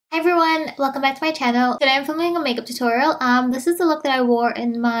Hi everyone, welcome back to my channel. Today I'm filming a makeup tutorial. This is the look that I wore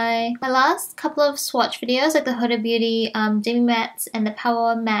in my last couple of swatch videos, like the Huda Beauty Demi Mattes and the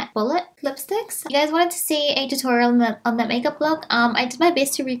Power Matte Bullet lipsticks. You guys wanted to see a tutorial on that makeup look. I did my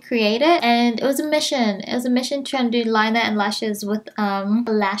best to recreate it, and it was a mission. It was a mission to try and do liner and lashes with a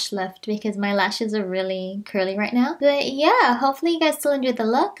lash lift because my lashes are really curly right now. But yeah, hopefully you guys still enjoyed the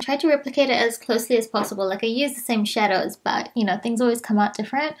look. I tried to replicate it as closely as possible. Like I used the same shadows, but you know, things always come out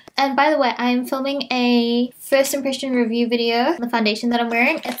different. And by the way, I am filming a first impression review video. The foundation that I'm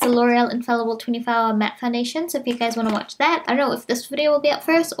wearing, it's the L'Oreal Infallible 24-Hour Matte Foundation. So if you guys want to watch that, I don't know if this video will be up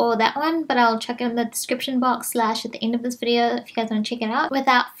first or that one, but I'll check it in the description box / at the end of this video if you guys want to check it out.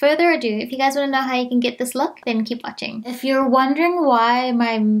 Without further ado, if you guys want to know how you can get this look, then keep watching. If you're wondering why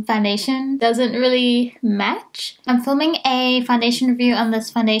my foundation doesn't really match, I'm filming a foundation review on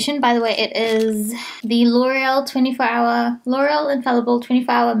this foundation. By the way, it is the L'Oreal Infallible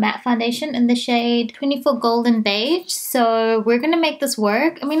 24-Hour Matte Foundation in the shade 24 Golden Beige. So we're gonna make this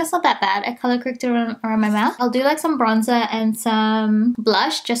work. I mean, it's not that bad. I color corrected around my mouth. I'll do like some bronzer and some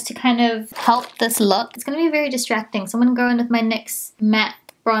blush just to kind of help this look. It's gonna be very distracting, so I'm gonna go in with my NYX matte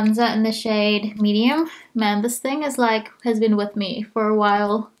bronzer in the shade medium. Man, this thing is like has been with me for a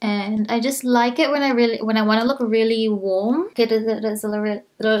while, and I just like it when I want to look really warm. It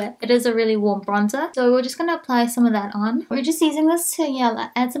is a really warm bronzer, so we're just gonna apply some of that on. We're just using this to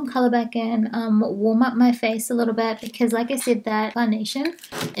add some color back in, warm up my face a little bit because, like I said, that foundation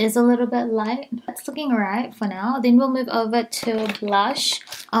is a little bit light. That's looking alright for now. Then we'll move over to blush.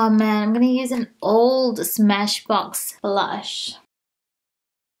 Oh man, I'm gonna use an old Smashbox blush.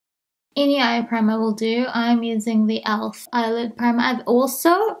 Any eye primer will do. I'm using the ELF Eyelid Primer. I've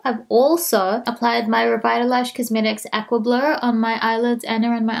also applied my RevitaLash Cosmetics Aqua Blur on my eyelids and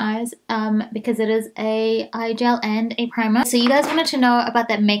around my eyes because it is a eye gel and a primer. So you guys wanted to know about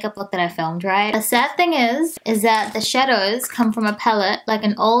that makeup look that I filmed, right? The sad thing is that the shadows come from a palette, like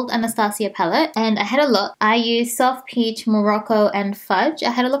an old Anastasia palette, and I had a look. I used Soft Peach, Morocco, and Fudge.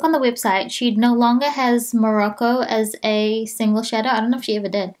 I had a look on the website. She no longer has Morocco as a single shadow. I don't know if she ever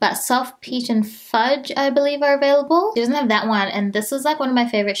did, but Soft Peach and Fudge, I believe, are available. She doesn't have that one, and this is like one of my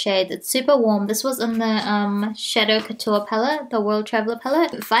favorite shades. It's super warm. This was in the Shadow Couture palette, the World Traveler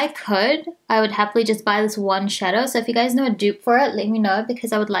palette. If I could, I would happily just buy this one shadow. So if you guys know a dupe for it, let me know,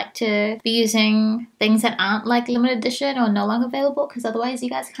 because I would like to be using things that aren't like limited edition or no longer available, because otherwise you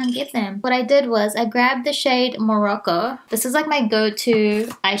guys can't get them. What I did was I grabbed the shade Morocco. This is like my go-to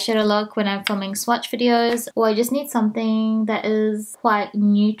eyeshadow look when I'm filming swatch videos, or I just need something that is quite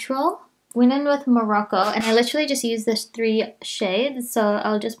neutral. Went in with Morocco, and I literally just used this 3 shades, so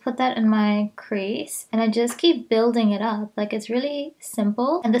I'll just put that in my crease and I just keep building it up. Like, it's really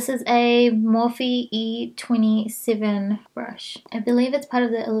simple. And this is a Morphe E27 brush. I believe it's part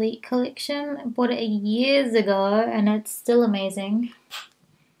of the Elite collection. I bought it years ago and it's still amazing.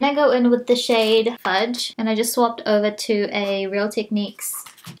 I go in with the shade Fudge, and I just swapped over to a Real Techniques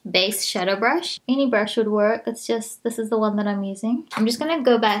base shadow brush. Any brush would work, it's just this is the one that I'm using. I'm just gonna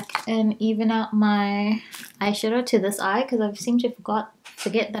go back and even out my eyeshadow to this eye because I seem to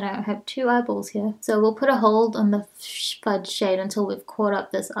forget that I have 2 eyeballs here. So we'll put a hold on the Fudge shade until we've caught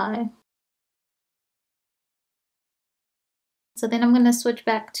up this eye. So then I'm gonna switch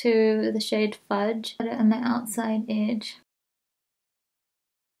back to the shade Fudge, put it on the outside edge.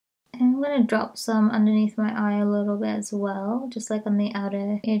 And I'm going to drop some underneath my eye a little bit as well, just like on the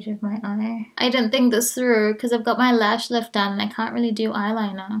outer edge of my eye. I didn't think this through because I've got my lash lift done and I can't really do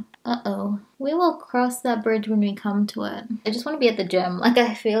eyeliner. Uh-oh. We will cross that bridge when we come to it. I just want to be at the gym. Like,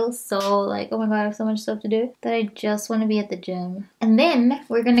 I feel so like, oh my god, I have so much stuff to do that I just want to be at the gym. And then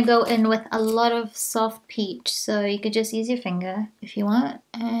we're going to go in with a lot of Soft Peach. So you could just use your finger if you want.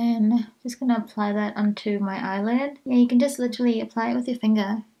 And just going to apply that onto my eyelid. Yeah, you can just literally apply it with your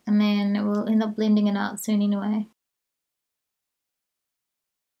finger. And then we'll end up blending it out soon anyway.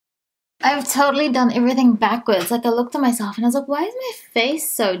 I've totally done everything backwards. Like, I looked at myself and I was like, why is my face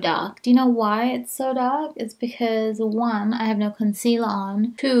so dark? Do you know why it's so dark? It's because 1, I have no concealer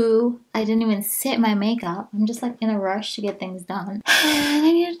on. 2, I didn't even set my makeup. I'm just like in a rush to get things done. And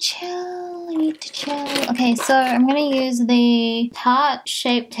I need to chill. Okay, so I'm gonna use the Tarte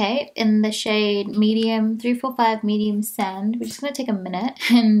Shape Tape in the shade medium 345 medium sand. We're just gonna take a minute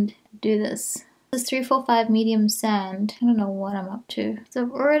and do this. This 345 medium sand. I don't know what I'm up to. So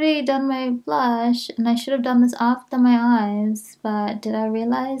I've already done my blush, and I should have done this after my eyes, but did I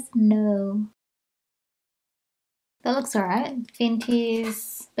realize? No. That looks alright.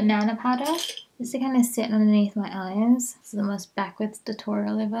 Fenty's banana powder. Just to kind of sit underneath my eyes. This is the most backwards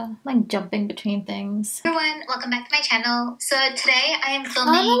tutorial ever. I'm like jumping between things. Hey everyone, welcome back to my channel. So today I am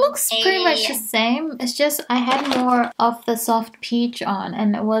filming it looks pretty much the same. It's just I had more of the soft peach on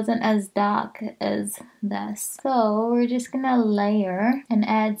and it wasn't as dark as this. So we're just gonna layer and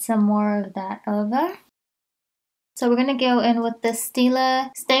add some more of that over. So we're gonna go in with the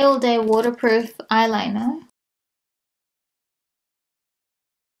Stila Stay All Day Waterproof Eyeliner.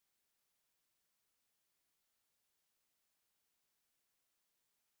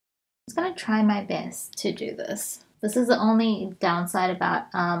 I'm just gonna try my best to do this. This is the only downside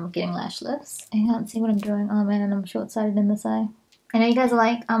about getting lash lifts. I can't see what I'm doing. Oh man, and I'm short-sighted in this eye. I know you guys are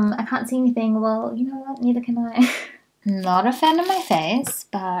like, I can't see anything. Well, you know what? Neither can I. Not a fan of my face,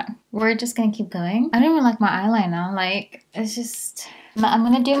 but we're just gonna keep going. I don't even like my eyeliner. Like, it's just... I'm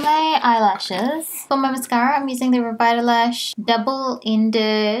gonna do my eyelashes. For my mascara, I'm using the RevitaLash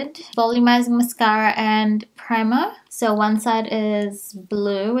double-ended volumizing mascara and primer. So one side is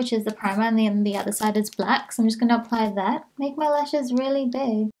blue, which is the primer, and then the other side is black. So I'm just gonna apply that. Make my lashes really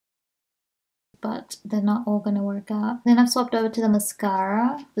big. But they're not all gonna work out. Then I've swapped over to the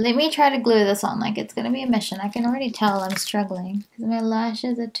mascara. Let me try to glue this on. Like, it's gonna be a mission. I can already tell I'm struggling because my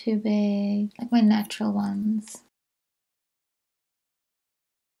lashes are too big, like my natural ones.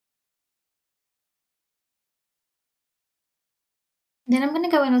 Then I'm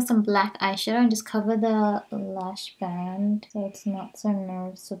gonna go in with some black eyeshadow and just cover the lash band so it's not so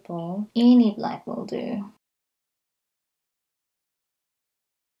noticeable. Any black will do.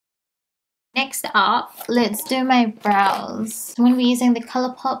 Next up, let's do my brows. I'm going to be using the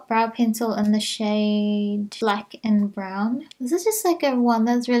ColourPop brow pencil in the shade Black and Brown. This is just like a one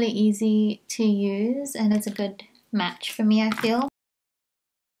that's really easy to use and it's a good match for me, I feel.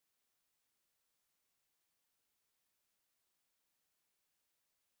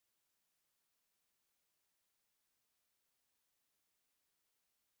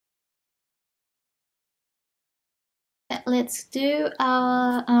 Let's do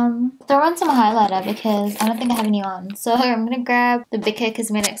our, throw on some highlighter because I don't think I have any on. So I'm going to grab the Becca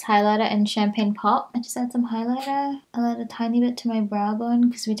Cosmetics highlighter in Champagne Pop. I just add some highlighter. I'll add a tiny bit to my brow bone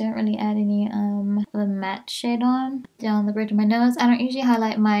because we don't really add any of a matte shade on. Down the bridge of my nose. I don't usually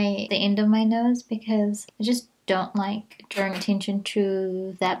highlight the end of my nose because I just don't like drawing attention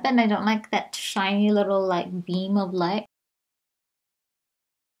to that bit and I don't like that shiny little like beam of light.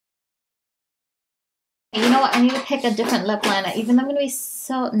 You know what? I need to pick a different lip liner. Even though I'm going to be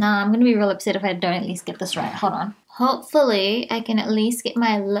I'm going to be real upset if I don't at least get this right. Hold on. Hopefully, I can at least get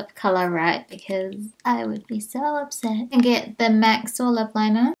my lip color right because I would be so upset. And get the MAC Soar lip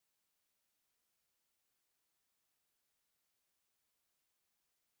liner.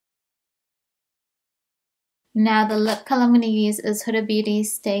 Now the lip color I'm going to use is Huda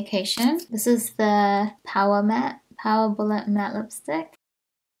Beauty's Staycation. This is the Power Bullet Matte Lipstick.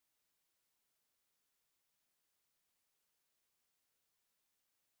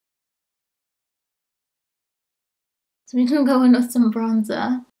 So we're going to go in with some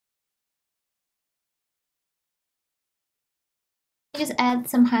bronzer. Just add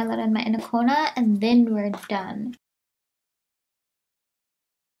some highlight in my inner corner and then we're done.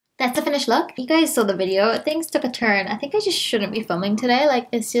 That's the finished look. You guys saw the video. Things took a turn. I think I just shouldn't be filming today. Like,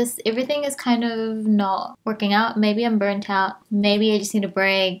 it's just everything is kind of not working out. Maybe I'm burnt out. Maybe I just need a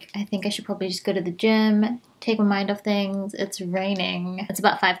break. I think I should probably just go to the gym, take my mind off things. It's raining. It's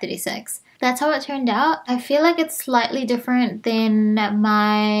about 5:36. That's how it turned out. I feel like it's slightly different than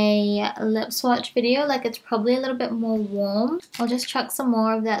my lip swatch video. Like, it's probably a little bit more warm. I'll just chuck some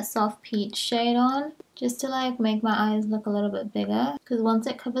more of that soft peach shade on just to like make my eyes look a little bit bigger. Because once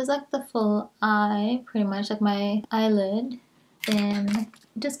it covers like the full eye, pretty much like my eyelid, then it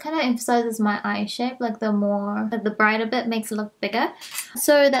just kind of emphasizes my eye shape. Like the brighter bit makes it look bigger.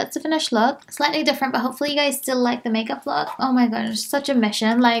 So that's the finished look. Slightly different, but hopefully you guys still like the makeup look. Oh my gosh, such a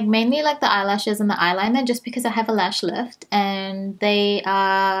mission. Like, mainly like the eyelashes and the eyeliner just because I have a lash lift and they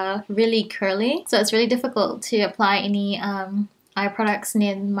are really curly. So it's really difficult to apply any eye products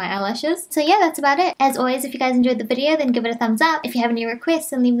near my eyelashes. So yeah, that's about it. As always, if you guys enjoyed the video, then give it a thumbs up. If you have any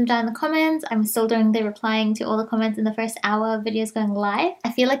requests, then leave them down in the comments. I'm still doing the replying to all the comments in the first hour of videos going live.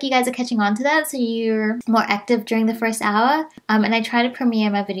 I feel like you guys are catching on to that, so you're more active during the first hour. And I try to premiere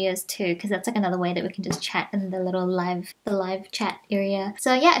my videos too, because that's like another way that we can just chat in the little live chat area.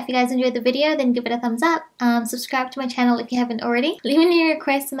 So yeah, if you guys enjoyed the video, then give it a thumbs up. Subscribe to my channel if you haven't already. Leave any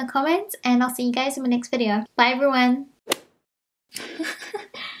requests in the comments, and I'll see you guys in my next video. Bye everyone!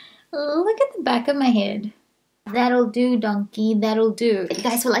 Look at the back of my head. That'll do, donkey, that'll do. You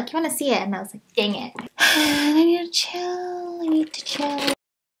guys were like, you want to see it? And I was like, dang it. I need to chill.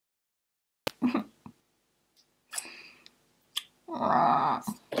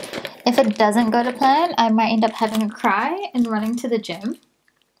 If it doesn't go to plan, I might end up having a cry and running to the gym.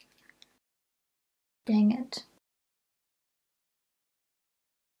 Dang it.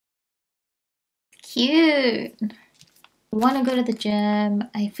 Cute! I want to go to the gym.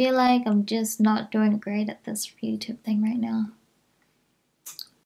 I feel like I'm just not doing great at this YouTube thing right now.